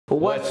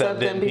What's up,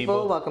 Dem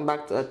people? Welcome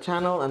back to our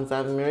channel. I'm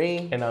Xavé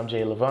Marie. And I'm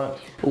J.Levant.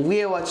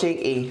 We are watching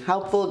a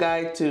helpful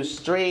guide to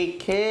stray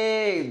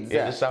kids.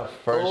 Yeah, this is our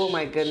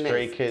first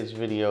stray kids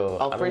video.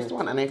 Our first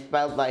one, and I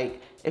felt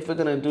like if we're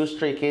gonna do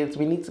stray kids,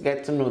 we need to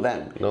get to know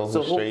them.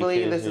 So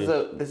hopefully this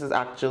is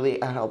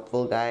actually a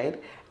helpful guide.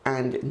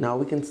 And now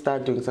we can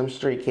start doing some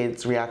stray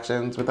kids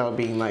reactions without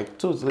being like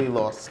totally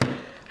lost.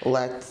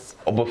 Let's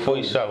before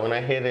you start, when I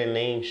hear the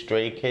name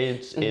Stray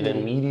Kids, it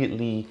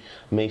immediately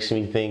makes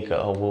me think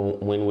of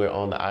when we're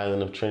on the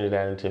island of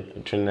Trinidad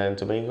and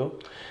Tobago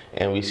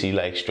and we see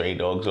like stray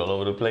dogs all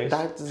over the place.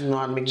 That does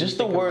not make just me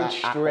the think word of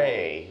that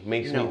stray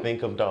makes me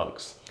think of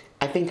dogs.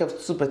 I think of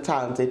super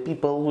talented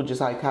people who just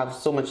like have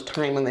so much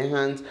time on their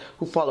hands,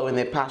 who follow in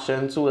their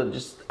passions, who are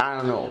just, I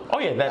don't know. Oh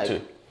yeah, that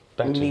too.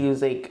 That too.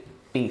 Music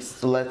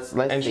beasts. So let's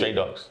and see. Stray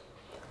dogs.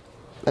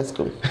 Let's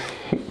go.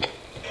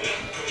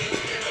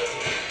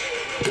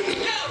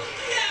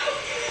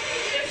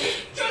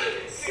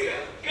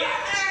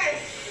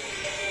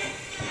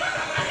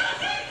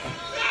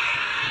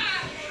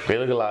 They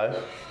look alive.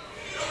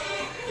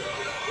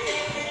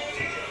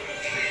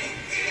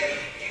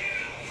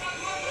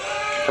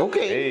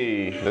 Okay.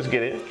 Hey, let's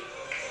get it.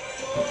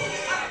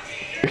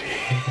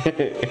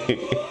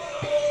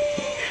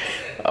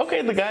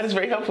 Okay, the guide is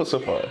very helpful so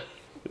far.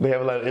 They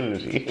have a lot of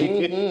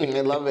energy.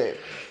 I love it.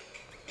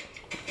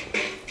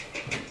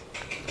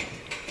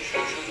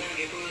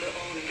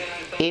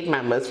 Eight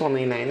members,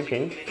 formerly 9 of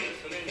you.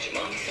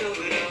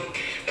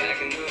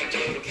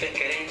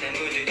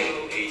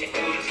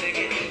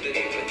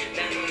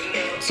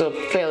 So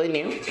fairly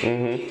new.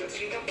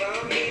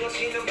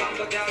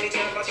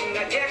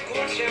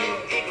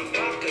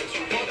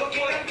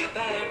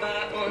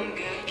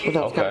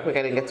 That was kind of quick.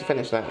 I didn't get to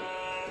finish that.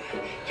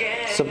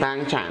 So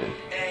Bang Chan.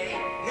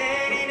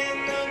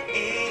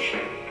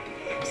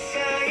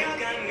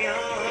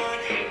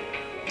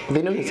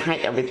 They know his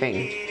height,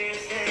 everything.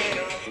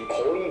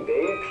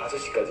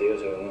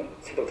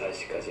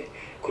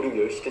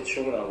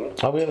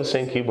 Oh, we have the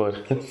same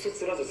keyboard.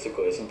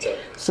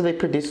 So they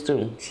produce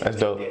too. That's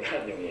dope.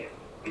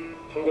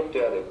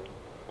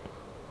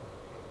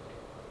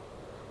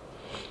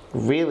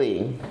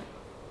 Really?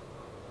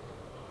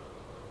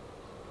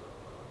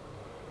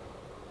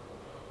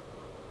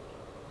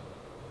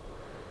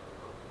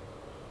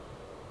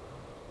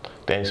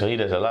 Dang, so he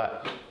does a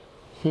lot.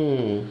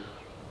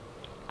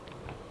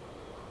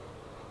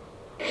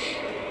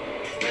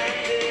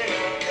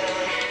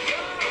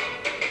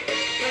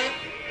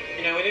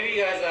 Whenever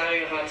you guys are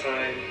having a hard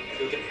time,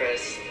 feel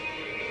depressed,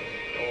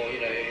 or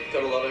you've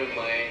got a lot on your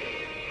mind,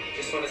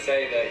 just want to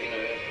say that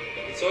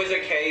it's always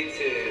okay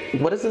to.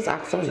 What is this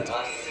accent? To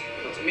us,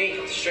 or to me,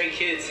 to Stray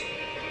Kids,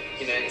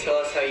 tell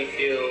us how you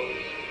feel,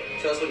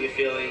 tell us what you're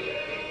feeling,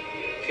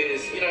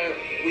 because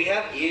we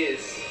have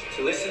ears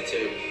to listen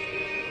to.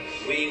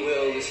 We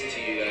will listen to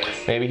you guys.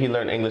 Maybe he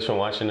learned English from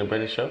watching the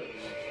British show.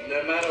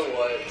 No matter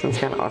what, sounds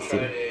kind of awesome.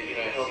 Try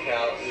to help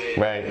out with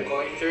what you're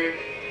going through.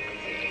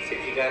 So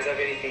if you guys have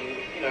anything,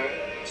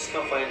 just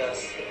come find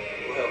us.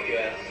 We'll help you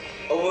out,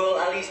 or we'll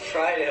at least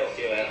try to help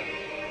you out.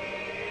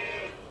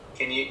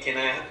 Can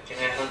I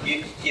hug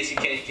you? Yes, you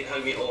can. You can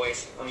hug me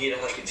always. I'm here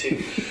to hug you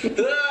too.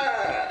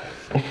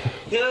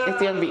 It's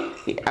the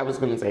MV. I was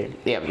gonna say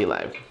the MV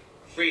Live.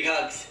 Free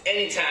hugs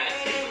anytime.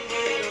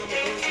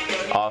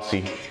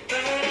 Aussie.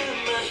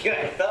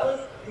 Good,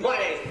 fellas. My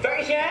name's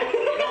Bertrand.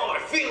 And all my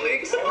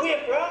feelings. We're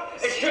from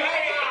Australia.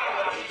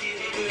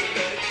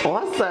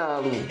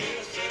 Awesome.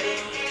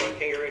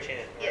 Kangaroo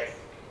chant. Yes.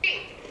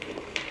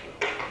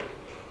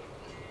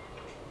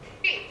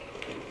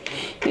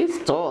 He's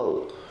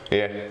tall.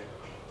 Yeah.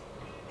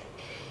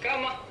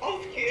 Come on.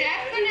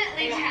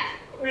 Definitely can.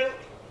 Really?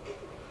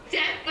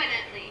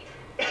 Definitely.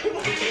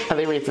 Are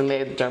they raising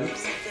their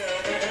jumps?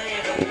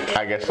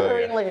 I guess so.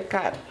 Purring like a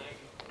cat.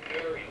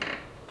 Purring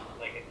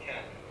like a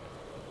cat.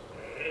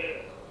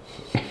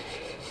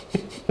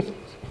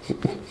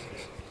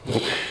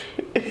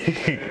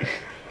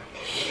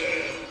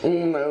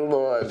 Oh my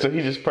lord. So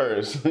he just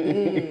purrs. Oh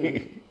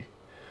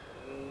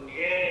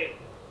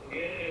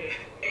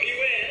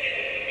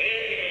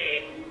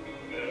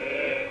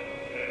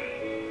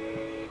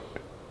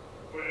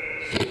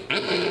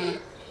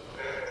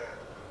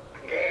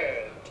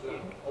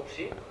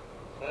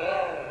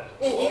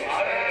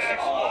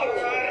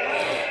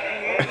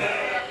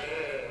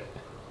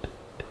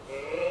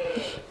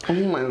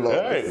my lord.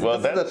 All right, well,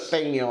 this is the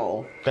thing,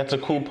 y'all. That's a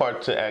cool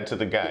part to add to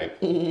the guide.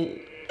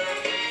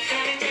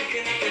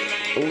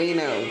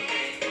 Lino.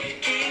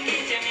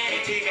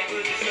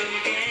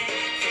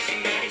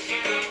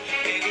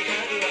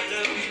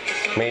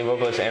 Main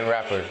vocalist and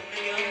rapper.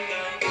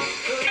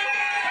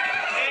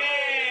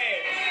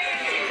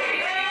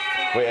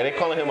 Wait, are they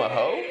calling him a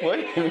hoe? What?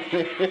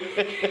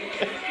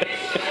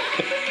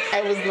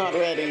 I was not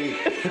ready.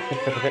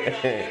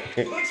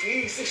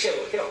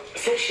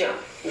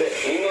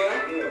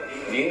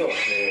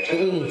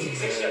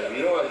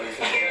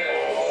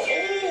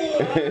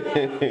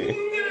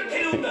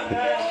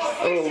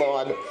 Oh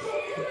Lord.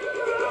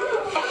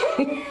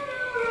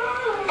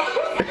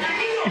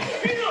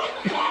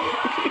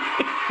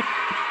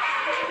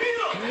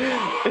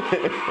 I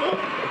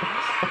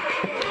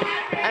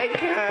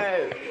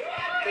can't.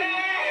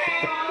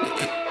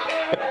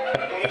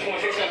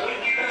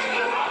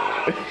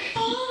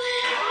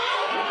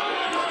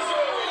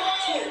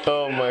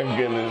 Oh my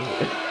goodness.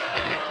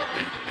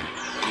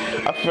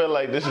 I feel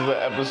like this is an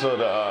episode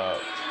of,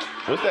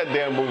 what's that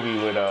damn movie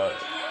with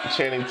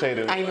Channing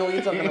Tatum? I know what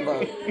you're talking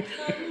about.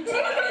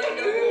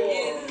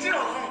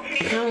 I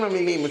can't remember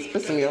the name, it's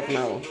pissing me off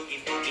now.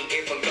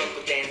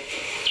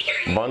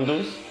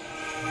 Bundles?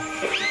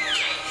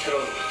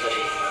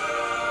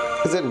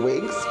 Is it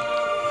wigs?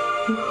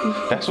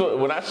 That's what,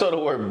 when I saw the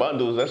word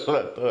bundles, that's what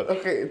I thought.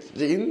 Okay, it's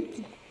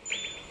jeans.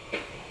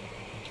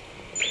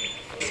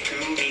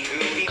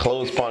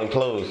 Clothes upon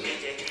clothes.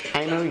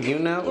 I know, you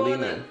know,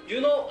 Lena.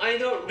 You know, I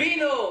know,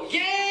 Reno,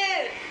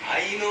 yeah!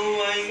 I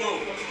know. I know,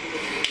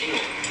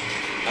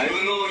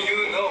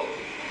 you know.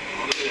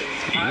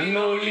 I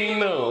know,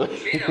 Lino.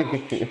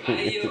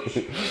 Reno.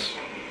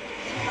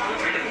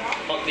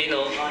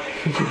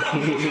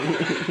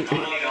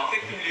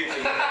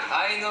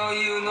 I know,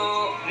 you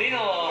know.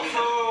 Reno.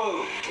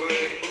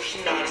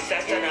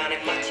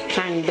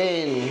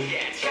 Changbin.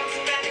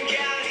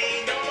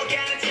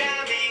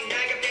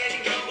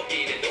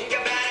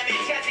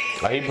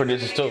 Oh, he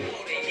produces too.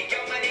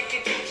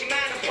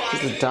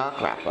 He's a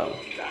dark rapper.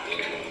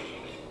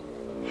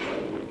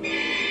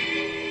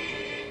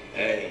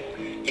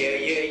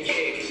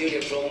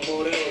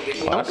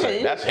 Oh,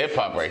 that's hip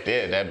hop right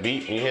there. That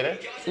beat, you hear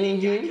that?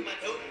 Mm-hmm.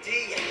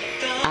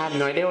 I have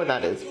no idea what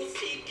that is.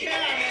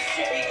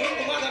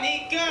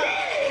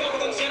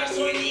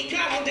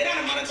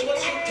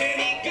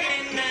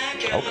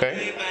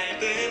 Okay.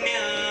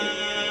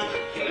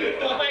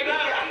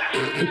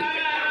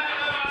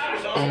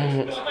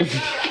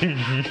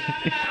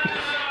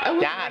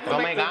 Yeah, oh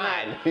my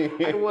god.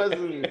 I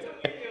wasn't.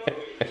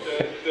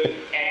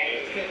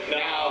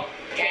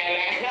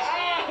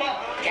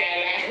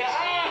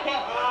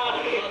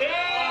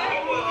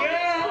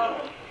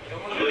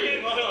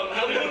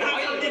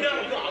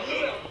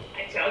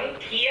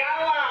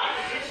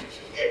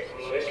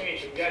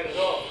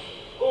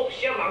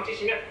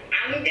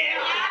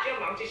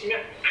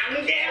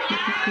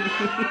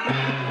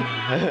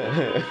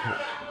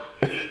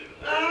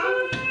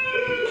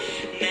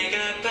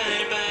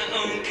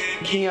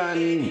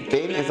 Hyun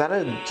Bin, is that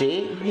a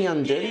J?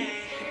 Hyun Bin?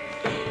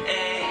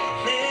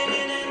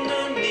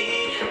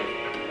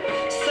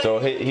 So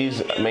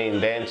he's a main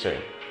dancer.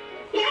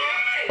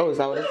 Oh, is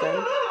that what it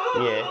said?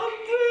 Yeah.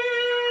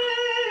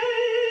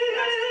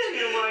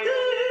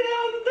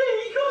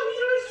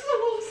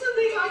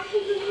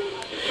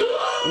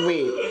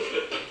 Wait.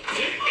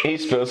 He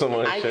spilled some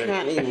on his I shirt.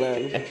 can't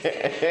even.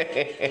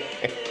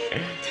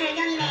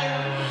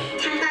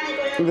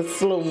 The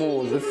slow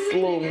mo, the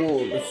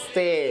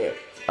stare.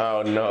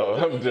 Oh no,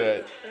 I'm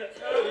dead.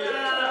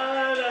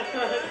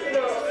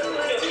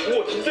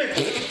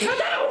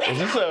 Is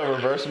this a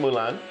reverse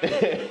Mulan?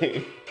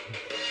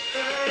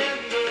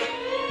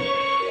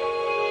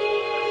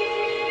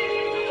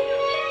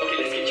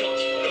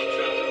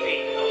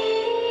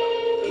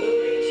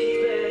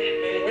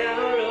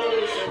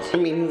 I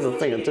mean, he's a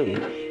singer too.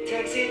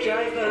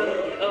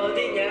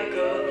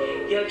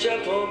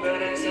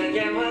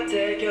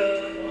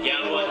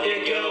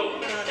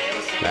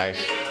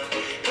 Nice.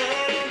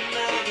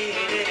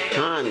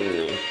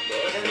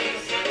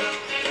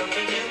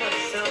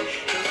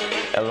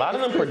 A lot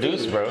of them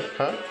produce, bro,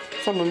 huh?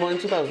 Someone born in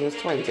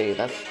 2020.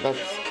 That's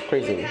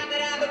crazy.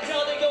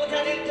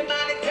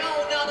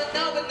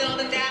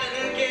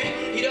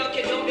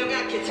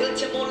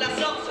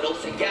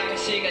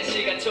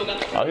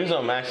 Oh, he's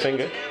on Max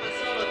Singer.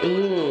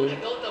 Ooh.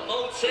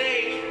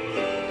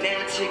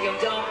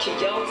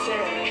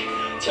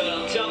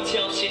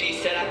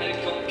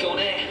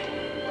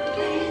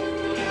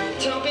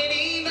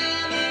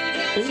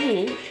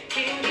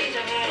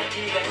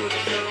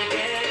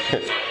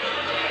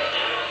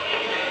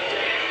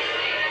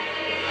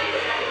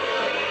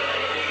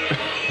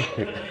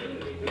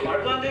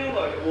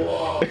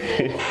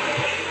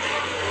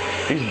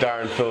 These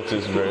darn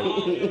filters, bro.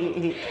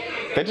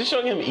 They're just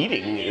showing him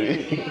eating.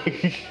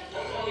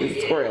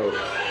 He's squirrel.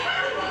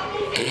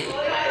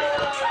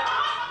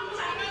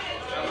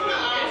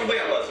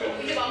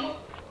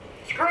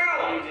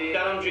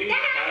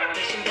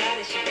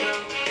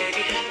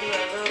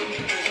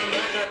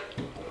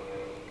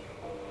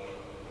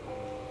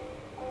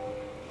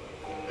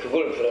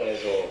 그걸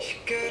불안해서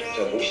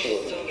제가 못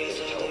쉬거든요.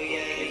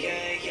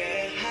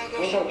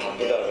 항상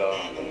바쁘다가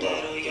뭔가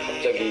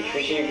갑자기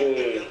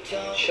휴식을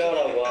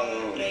취하라고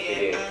하면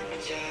되게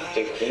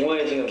갑자기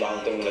공허해지는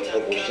마음 때문에 더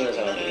못 쉬는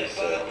사람들이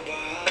있어요.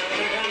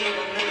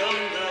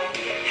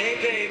 Hey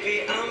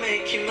baby, I'm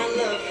making my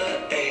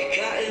lover.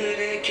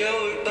 가을의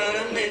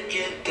겨울바람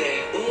느낄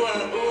때 우와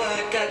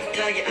우와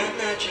따뜻하게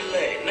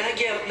안아줄래.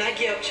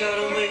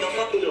 낙엽처럼 we gon'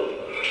 fuck.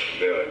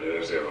 네,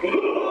 안녕하세요.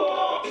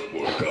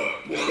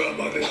 뭐가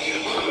많은지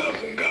몰라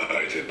뭔가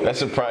알지. That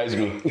surprised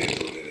me.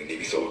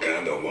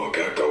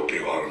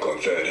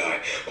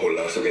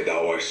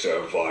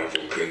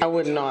 I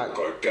would not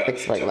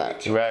expect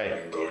that.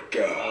 Right.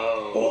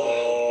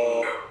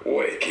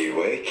 Wakey,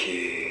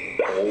 wakey.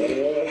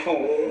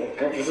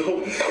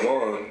 Come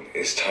on,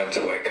 it's time to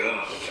wake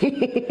up.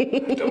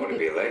 Don't want to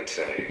be late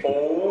today.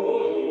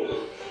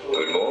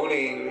 Good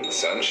morning,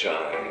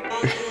 sunshine.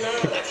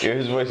 Yeah,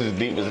 his voice is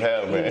deep as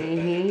hell,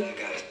 man.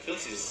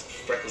 Felix's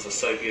freckles are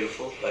so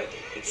beautiful. Like,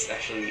 it's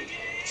actually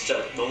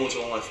진짜 너무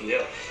좋은 것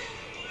같은데요.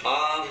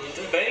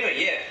 But anyway,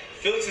 yeah,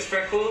 Felix's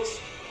freckles,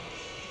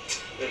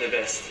 they're the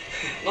best.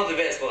 Not the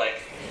best, but like,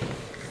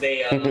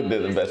 they are.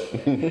 They're the best.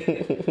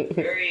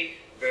 Very,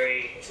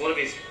 very. It's one of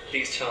his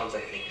biggest charms, I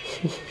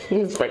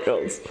think.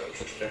 Freckles.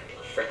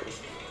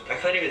 Freckles. I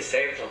can't even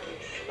say it properly.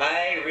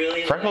 I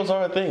really. Freckles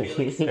are a thing.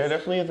 They're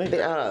definitely a thing.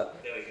 They are.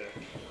 There we go.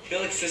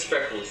 Felix's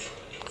freckles.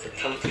 It's a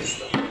tongue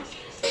twister.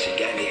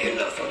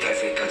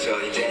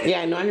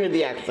 Yeah, I know. I heard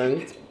the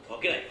accent. Oh,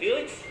 g'day,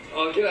 Felix.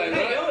 Oh, g'day, mate.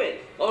 How you going?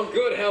 I'm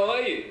good, how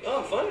are you? Oh,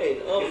 I'm fine.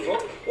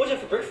 What's that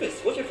for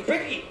breakfast? What's that for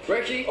brekkie?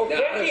 Brekkie? Oh, No, I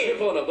had a brekkie.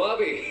 strip on a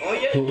barbie. Oh,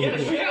 yeah, a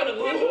strip on a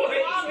barbie.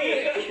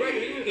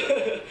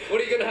 What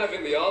are you going to have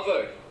in the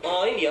arvo?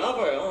 Oh, in the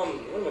arvo,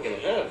 what am I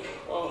going to have?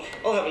 Oh,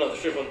 I'll have another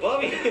strip on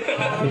barbie.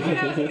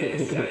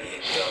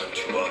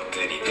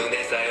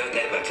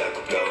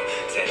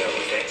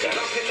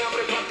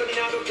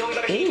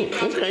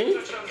 Okay.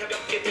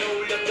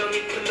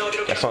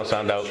 That song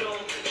sound out.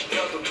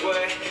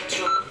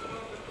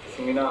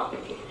 승민아.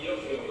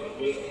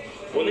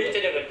 오늘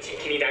저녁은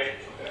치킨이다.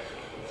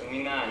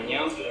 승민아,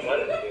 안녕?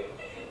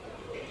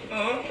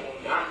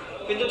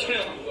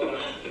 괜찮아요.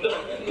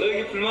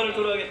 너에게 불만을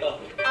토로하겠다.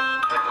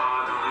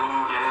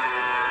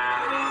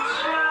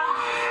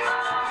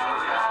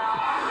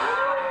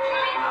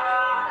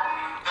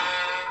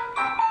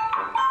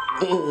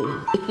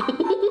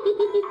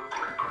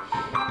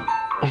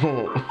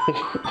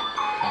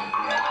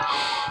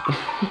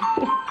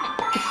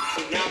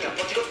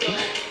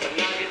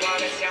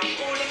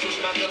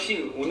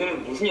 혹시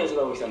오늘은 무슨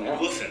연습하고 있었나요?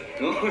 무슨?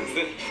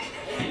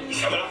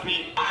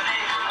 이사바라미.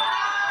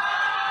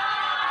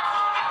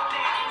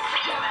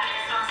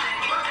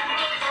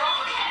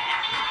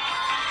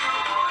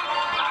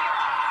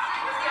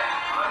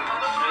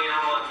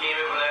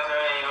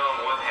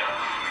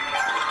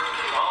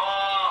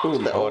 Ooh,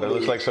 Oh, that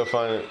looks like so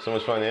fun, so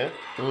much fun, yeah?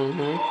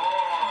 Mm-hmm.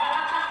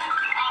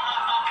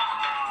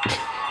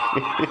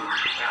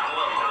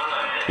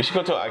 We should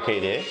go to an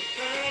arcade, eh?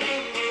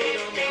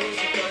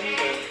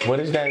 What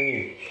does that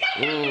mean?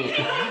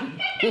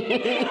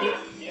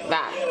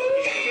 That.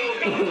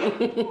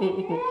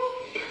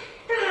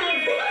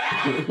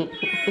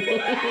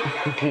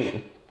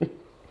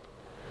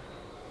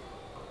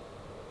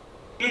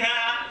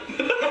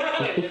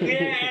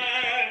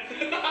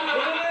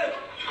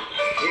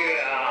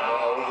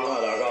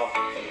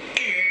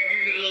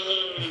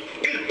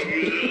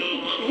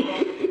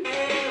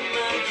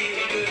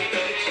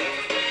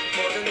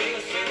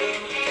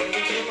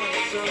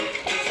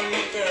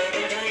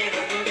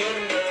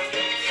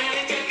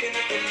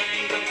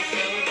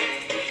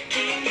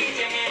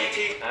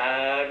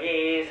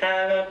 아기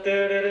산업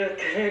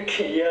뚜루루뚜루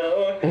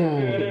귀여운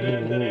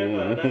뚜루루뚜루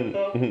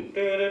받았어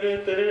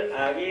뚜루루뚜루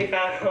아기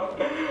산업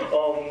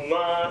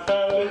엄마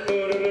산업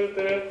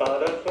뚜루루뚜루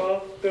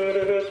받았어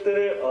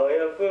뚜루루뚜루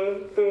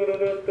어여쁜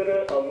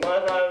뚜루루뚜루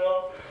엄마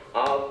산업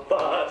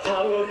아빠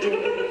산업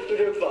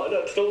뚜루루뚜루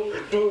받았어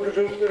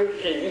뚜루루뚜루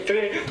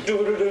기대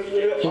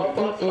뚜루루뚜루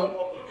아빠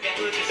산업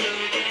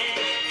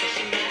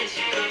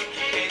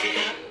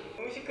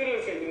너무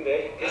시끄러울 수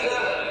있는데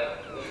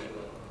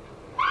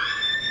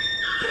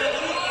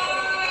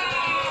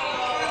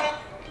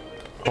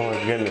Oh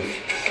my goodness.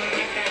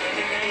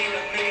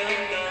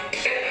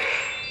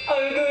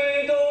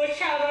 얼굴도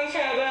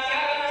샤방샤방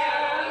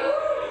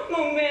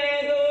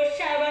몸매도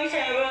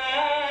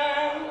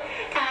샤방샤방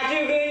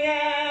아주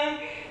그냥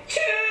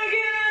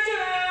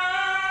죽여줘요.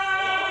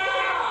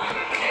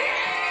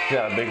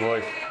 Yeah, big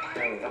voice.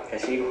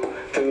 다시고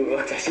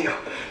두고 다시고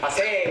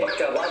세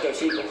박자 와줘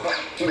시고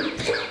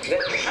둘셋넷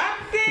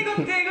뜨거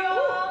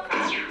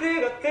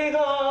뜨거 뜨거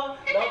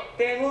너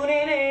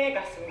때문에 내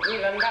가슴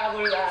불난다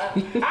불나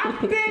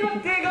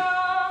뜨거 뜨거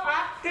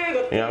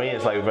You know what I mean?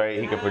 It's like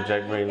he can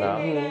project very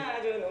loud.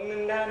 아주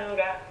녹는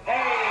단어가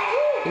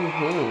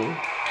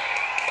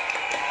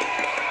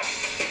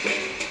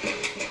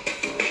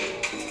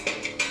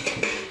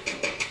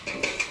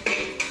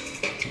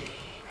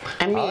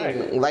I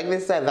mean, like they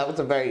said, that was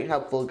a very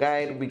helpful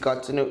guide. We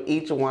got to know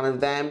each one of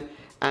them,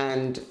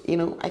 and you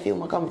know, I feel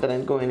more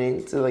confident going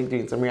into like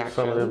doing some reactions.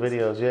 Some of the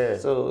videos, yeah.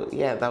 So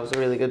yeah, that was a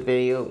really good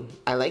video.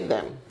 I like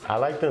them. I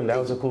like them. That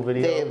was a cool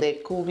video. They're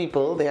cool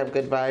people. They have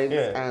good vibes,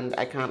 Yeah. and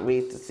I can't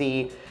wait to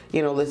see,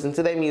 you know, listen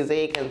to their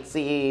music and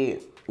see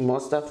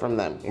more stuff from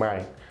them.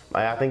 Right.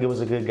 I think it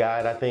was a good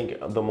guide. I think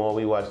the more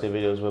we watch their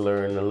videos, we'll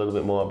learn a little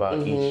bit more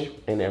about each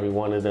and every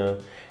one of them.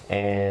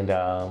 And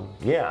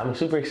yeah, I'm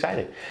super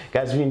excited.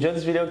 Guys, if you enjoyed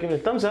this video, give it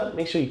a thumbs up.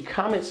 Make sure you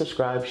comment,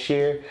 subscribe,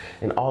 share,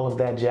 and all of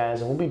that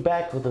jazz. And we'll be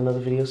back with another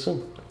video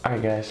soon. All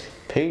right, guys.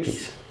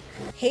 Peace.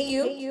 Hey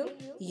you.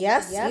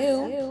 Yes,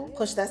 you.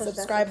 Push that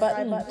subscribe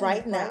button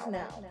right now.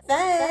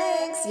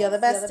 Thanks. You're the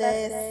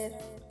bestest.